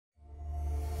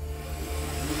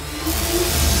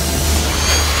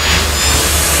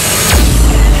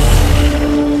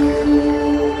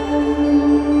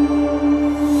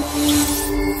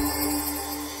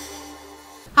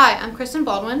Kristen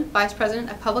Baldwin, Vice President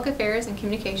of Public Affairs and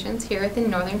Communications here at the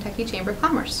Northern Kentucky Chamber of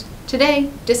Commerce. Today,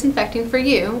 Disinfecting for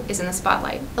You is in the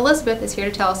spotlight. Elizabeth is here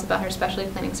to tell us about her specialty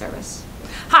cleaning service.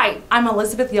 Hi, I'm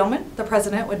Elizabeth Yeoman, the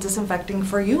president with Disinfecting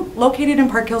for You, located in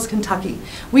Park Hills, Kentucky.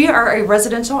 We are a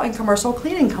residential and commercial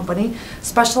cleaning company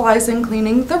specializing in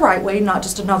cleaning the right way, not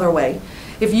just another way.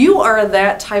 If you are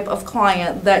that type of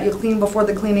client that you clean before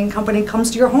the cleaning company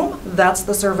comes to your home, that's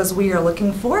the service we are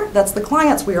looking for. That's the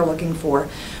clients we are looking for.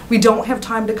 We don't have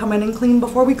time to come in and clean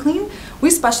before we clean. We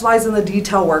specialize in the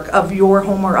detail work of your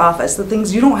home or office, the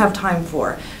things you don't have time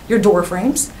for. Your door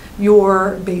frames,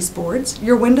 your baseboards,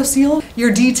 your window seal,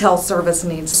 your detail service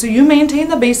needs. So you maintain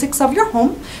the basics of your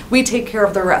home. We take care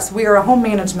of the rest. We are a home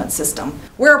management system.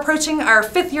 We're approaching our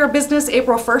 5th year of business,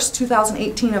 April 1st,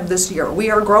 2018 of this year. We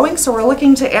are growing, so we're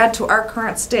looking to add to our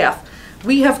current staff.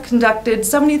 We have conducted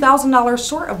 $70,000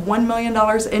 short of $1 million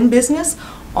in business,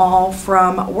 all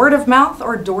from word of mouth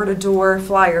or door-to-door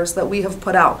flyers that we have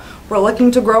put out. We're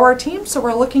looking to grow our team, so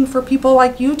we're looking for people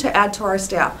like you to add to our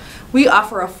staff. We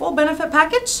offer a full benefit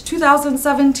package,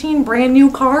 2017 brand new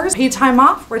cars, paid time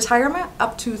off, retirement,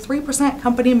 up to 3%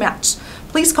 company match.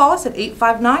 Please call us at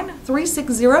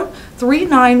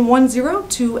 859-360-3910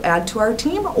 to add to our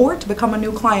team or to become a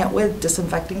new client with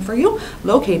Disinfecting for You,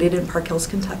 located in Park Hills,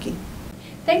 Kentucky.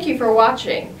 Thank you for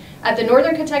watching. At the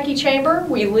Northern Kentucky Chamber,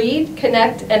 we lead,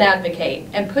 connect, and advocate,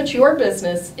 and put your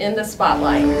business in the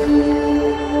spotlight.